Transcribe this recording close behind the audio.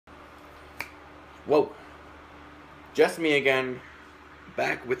Whoa, just me again,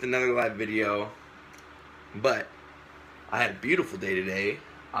 back with another live video, but I had a beautiful day today.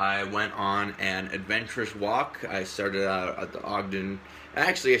 I went on an adventurous walk. I started out at the Ogden,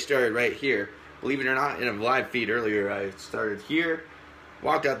 actually I started right here, believe it or not, in a live feed earlier. I started here,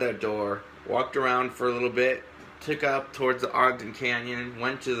 walked out that door, walked around for a little bit, took up towards the Ogden Canyon,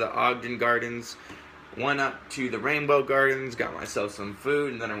 went to the Ogden Gardens, went up to the Rainbow Gardens, got myself some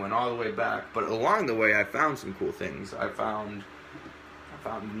food, and then I went all the way back. But along the way, I found some cool things. I found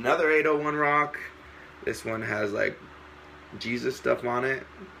another 801 rock. This one has like Jesus stuff on it.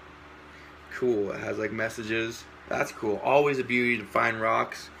 Cool. It has like messages. That's cool. Always a beauty to find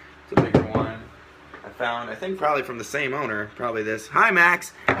rocks. It's a bigger one. I found, I think probably from the same owner. Probably this. Hi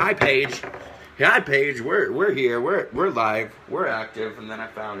Max. Hi Paige. Hi Paige. We're here. We're live. We're active. And then I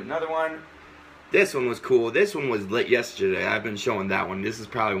found another one. This one was cool. This one was lit yesterday. I've been showing that one. This is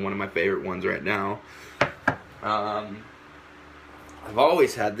probably one of my favorite ones right now. I've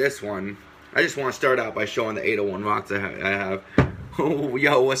always had this one. I just want to start out by showing the 801 rocks I have. Oh,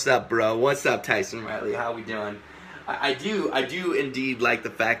 yo, what's up, bro? What's up, Tyson Riley? How we doing? I do indeed like the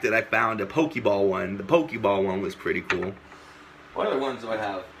fact that I found a Pokeball one. The Pokeball one was pretty cool. What other ones do I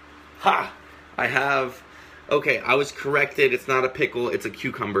have? Ha! I have... Okay, I was corrected. It's not a pickle. It's a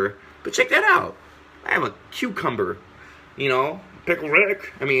cucumber. But check that out. I have a cucumber. You know, Pickle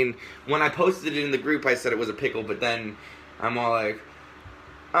Rick. I mean, when I posted it in the group, I said it was a pickle, but then I'm all like,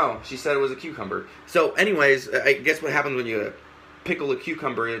 oh, she said it was a cucumber. So anyways, I guess what happens when you pickle a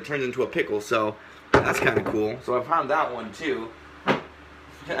cucumber, it turns into a pickle, so that's kind of cool. So I found that one too.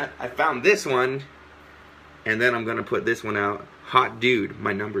 I found this one, and then I'm going to put this one out. Hot dude.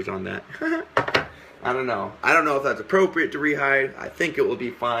 My number's on that. I don't know. I don't know if that's appropriate to rehide. I think it will be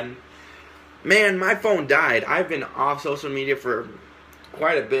fun. Man, my phone died. I've been off social media for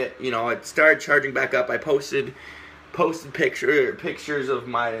quite a bit. You know, it started charging back up. I posted pictures of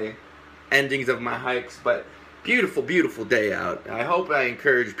my endings of my hikes, but beautiful, beautiful day out. I hope I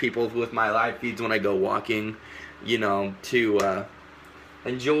encourage people with my live feeds when I go walking, you know, to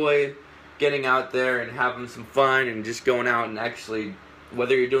enjoy getting out there and having some fun and just going out and actually,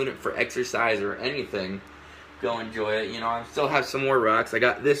 whether you're doing it for exercise or anything, go enjoy it. You know, I still have some more rocks. I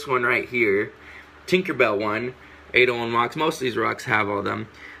got this one right here, Tinkerbell one, 801 rocks. Most of these rocks have all of them.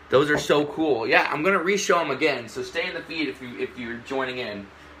 Those are so cool. Yeah, I'm gonna re-show them again. So stay in the feed if you're joining in.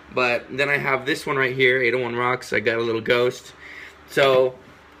 But then I have this one right here, 801 rocks. I got a little ghost. So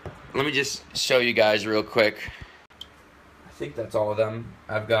let me just show you guys real quick. I think that's all of them.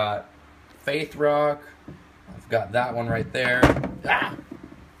 I've got Faith Rock. I've got that one right there. Ah!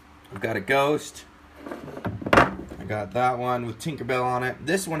 I've got a ghost. I got that one with Tinkerbell on it.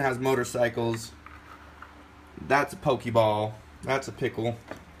 This one has motorcycles. That's a Pokeball. That's a pickle.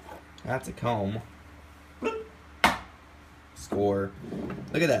 That's a comb. Score.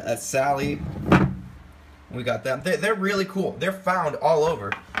 Look at that. That's Sally. We got them. They're really cool. They're found all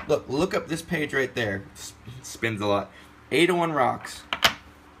over. Look up this page right there. It spins a lot. 801 rocks.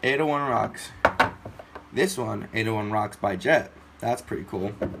 801 rocks. This one, 801 rocks by Jet. That's pretty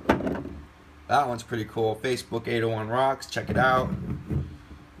cool. That one's pretty cool. Facebook 801 rocks. Check it out.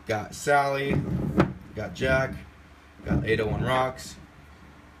 Got Sally. Got Jack. Got 801 rocks.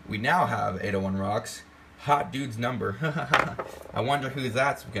 We now have 801 rocks. Hot dude's number. I wonder who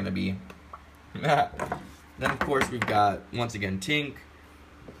that's going to be. Then, of course, we've got, once again, Tink.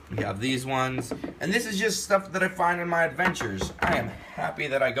 We have these ones. And this is just stuff that I find in my adventures. I am happy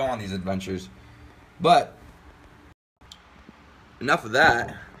that I go on these adventures. But, enough of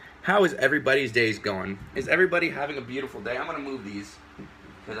that. How is everybody's days going? Is everybody having a beautiful day? I'm going to move these,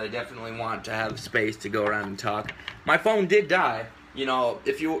 because I definitely want to have space to go around and talk. My phone did die. You know,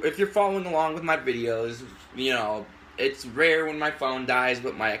 if you're following along with my videos, you know, it's rare when my phone dies,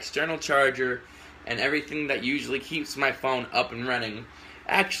 but my external charger and everything that usually keeps my phone up and running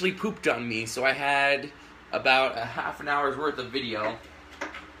actually pooped on me. So I had about a half an hour's worth of video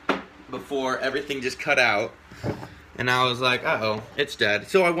before everything just cut out. And I was like, uh-oh, it's dead.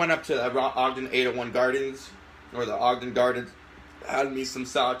 So I went up to the Ogden 801 Gardens, or the Ogden Gardens, had me some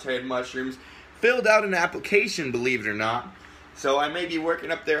sauteed mushrooms, filled out an application, believe it or not. So I may be working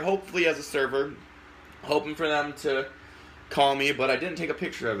up there, hopefully as a server, hoping for them to call me, but I didn't take a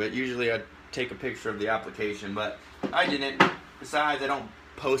picture of it. Usually I'd take a picture of the application, but I didn't. Besides, I don't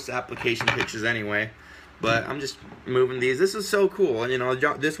post application pictures anyway. But I'm just moving these. This is so cool. You know,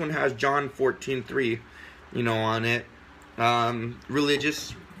 this one has John 14:3, you know, on it.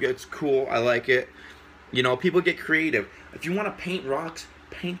 Religious. It's cool. I like it. You know, people get creative. If you want to paint rocks,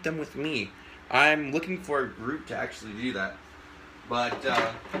 paint them with me. I'm looking for a group to actually do that. But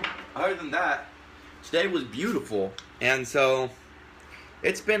other than that, today was beautiful, and so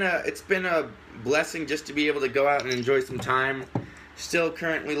it's been a blessing just to be able to go out and enjoy some time. Still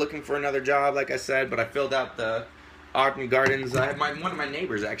currently looking for another job, like I said, but I filled out the Ogden Gardens. I have one of my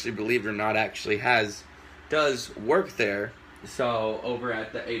neighbors, actually, believe it or not, actually does work there. So over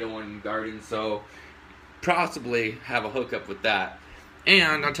at the 801 Gardens, so possibly have a hookup with that.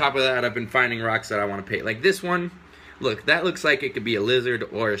 And on top of that, I've been finding rocks that I want to paint. Like this one, look, that looks like it could be a lizard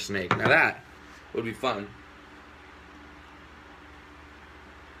or a snake. Now that would be fun.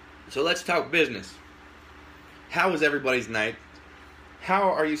 So let's talk business. How was everybody's night?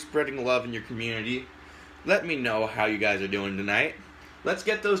 How are you spreading love in your community? Let me know how you guys are doing tonight. Let's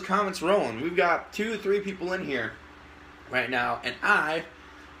get those comments rolling. We've got 2-3 people in here right now, and I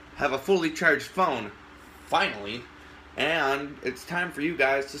have a fully charged phone, finally, and it's time for you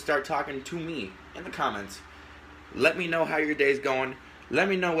guys to start talking to me in the comments. Let me know how your day's going. Let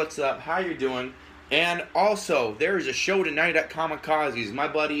me know what's up, how you're doing, and also, there is a show tonight at Kamikazes. My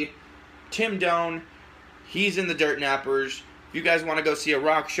buddy, Tim Doan, he's in the Dirt Nappers. If you guys want to go see a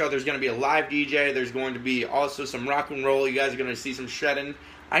rock show, there's going to be a live DJ. There's going to be also some rock and roll. You guys are going to see some shredding.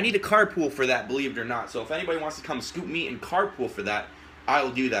 I need a carpool for that, believe it or not. So if anybody wants to come scoop me and carpool for that, I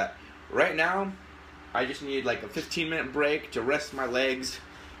will do that. Right now, I just need like a 15-minute break to rest my legs.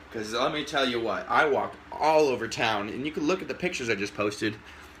 Because let me tell you what, I walked all over town. And you can look at the pictures I just posted.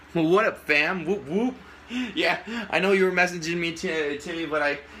 Well, what up, fam? Whoop, whoop. Yeah, I know you were messaging me, Timmy,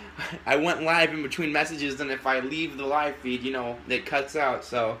 but I went live in between messages. And if I leave the live feed, you know, it cuts out.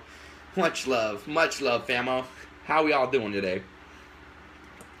 So, much love, famo. How we all doing today?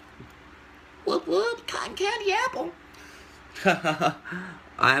 Whoop whoop, cotton candy apple.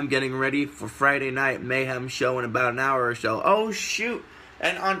 I am getting ready for Friday Night Mayhem show in about an hour or so. Oh shoot!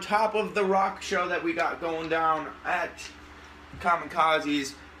 And on top of the rock show that we got going down at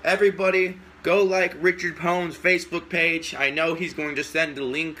Kamikazes, everybody go like Richard Poe's Facebook page. I know he's going to send a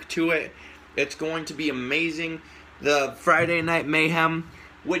link to it. It's going to be amazing. The Friday Night Mayhem,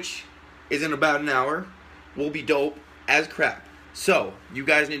 which is in about an hour, will be dope as crap. So, you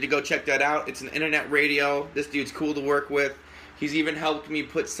guys need to go check that out. It's an internet radio. This dude's cool to work with. He's even helped me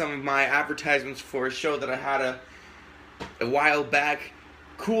put some of my advertisements for a show that I had a while back.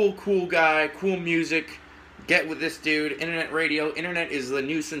 Cool guy, cool music. Get with this dude. Internet radio. Internet is the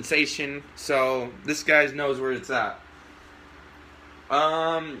new sensation. So, this guy knows where it's at.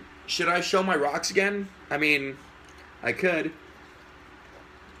 Should I show my rocks again? I mean, I could.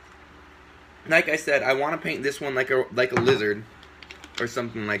 Like I said, I want to paint this one like a lizard or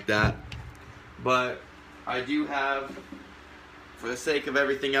something like that. But I do have, for the sake of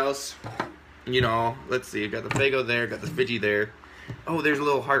everything else, you know, let's see. Got the Fago there, got the Fidgy there. Oh, there's a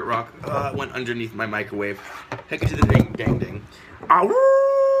little heart rock. It went underneath my microwave. Heck to the ding, dang, ding. Awoo!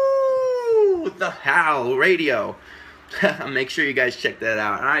 The Howl Radio. Make sure you guys check that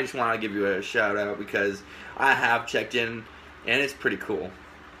out. And I just want to give you a shout out because I have checked in and it's pretty cool.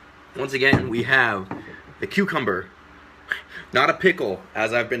 Once again, we have the cucumber. Not a pickle,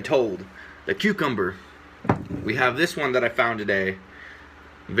 as I've been told. The cucumber. We have this one that I found today.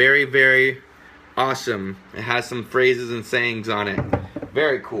 Very, very awesome. It has some phrases and sayings on it.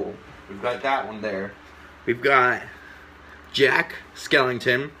 Very cool. We've got that one there. We've got Jack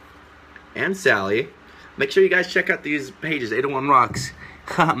Skellington and Sally. Make sure you guys check out these pages. 801 Rocks.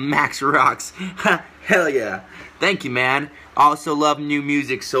 Max Rocks. Hell yeah. Thank you, man. Also love new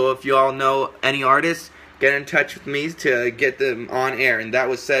music, so if you all know any artists, get in touch with me to get them on air. And that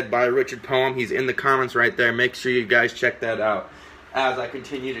was said by Richard Poem. He's in the comments right there. Make sure you guys check that out as I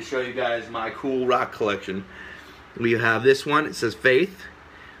continue to show you guys my cool rock collection. We have this one. It says Faith.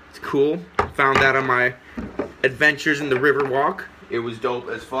 It's cool. Found that on my adventures in the Riverwalk. It was dope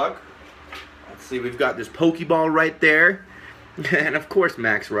as fuck. Let's see, we've got this Pokeball right there. And of course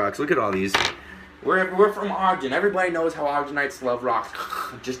Max Rocks. Look at all these. We're from Ogden. Everybody knows how Ogdenites love rocks.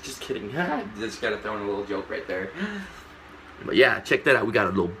 just kidding. Just gotta throw in a little joke right there. But yeah, check that out. We got a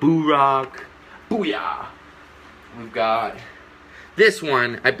little Boo Rock. Booyah! We've got this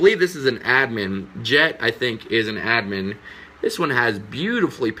one. I believe this is an admin. Jet, I think, is an admin. This one has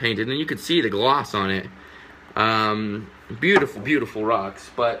beautifully painted, and you can see the gloss on it. Beautiful, beautiful rocks.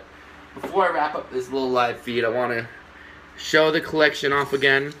 But before I wrap up this little live feed, I want to show the collection off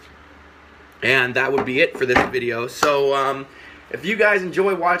again. And that would be it for this video. So, if you guys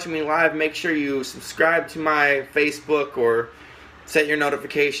enjoy watching me live, make sure you subscribe to my Facebook or set your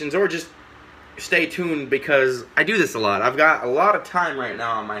notifications or just stay tuned because I do this a lot. I've got a lot of time right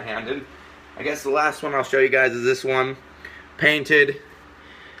now on my hand. And I guess the last one I'll show you guys is this one. Painted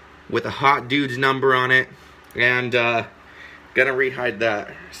with a hot dude's number on it. And, gonna rehide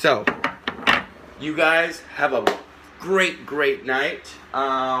that. So, You guys have a great night.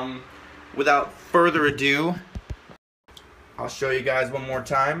 Without further ado, I'll show you guys one more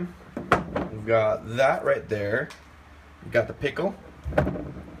time. We've got that right there. We've got the pickle.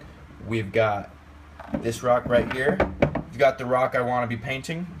 We've got this rock right here. We've got the rock I want to be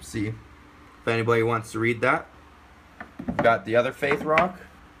painting. Let's see if anybody wants to read that. We've got the other faith rock.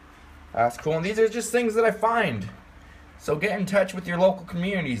 That's cool. And these are just things that I find. So get in touch with your local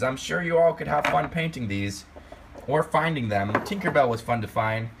communities. I'm sure you all could have fun painting these or finding them. Tinkerbell was fun to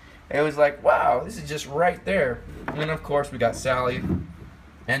find. It was like, wow, this is just right there. And then of course we got Sally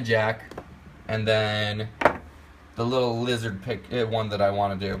and Jack, and then the little lizard one that I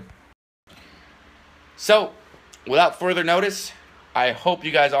want to do. So, without further notice, I hope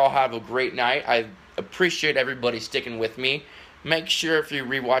you guys all have a great night. I appreciate everybody sticking with me. Make sure if you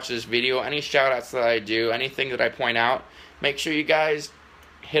rewatch this video, any shout outs that I do, anything that I point out, make sure you guys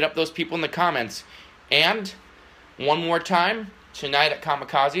hit up those people in the comments. And one more time, tonight at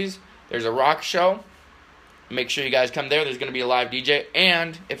Kamikaze's, there's a rock show. Make sure you guys come there. There's going to be a live DJ.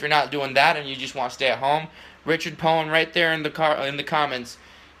 And if you're not doing that and you just want to stay at home, Richard Poen right there in the comments,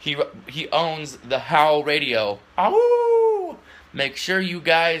 he owns the Howl Radio. Ow! Make sure you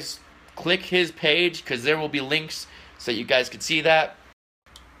guys click his page because there will be links so you guys can see that.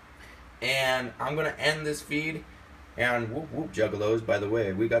 And I'm going to end this feed. And whoop whoop juggalos, by the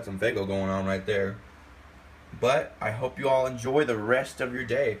way, we got some Fago going on right there. But I hope you all enjoy the rest of your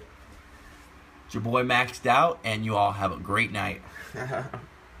day. It's your boy Maxed Out, and you all have a great night.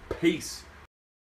 Peace.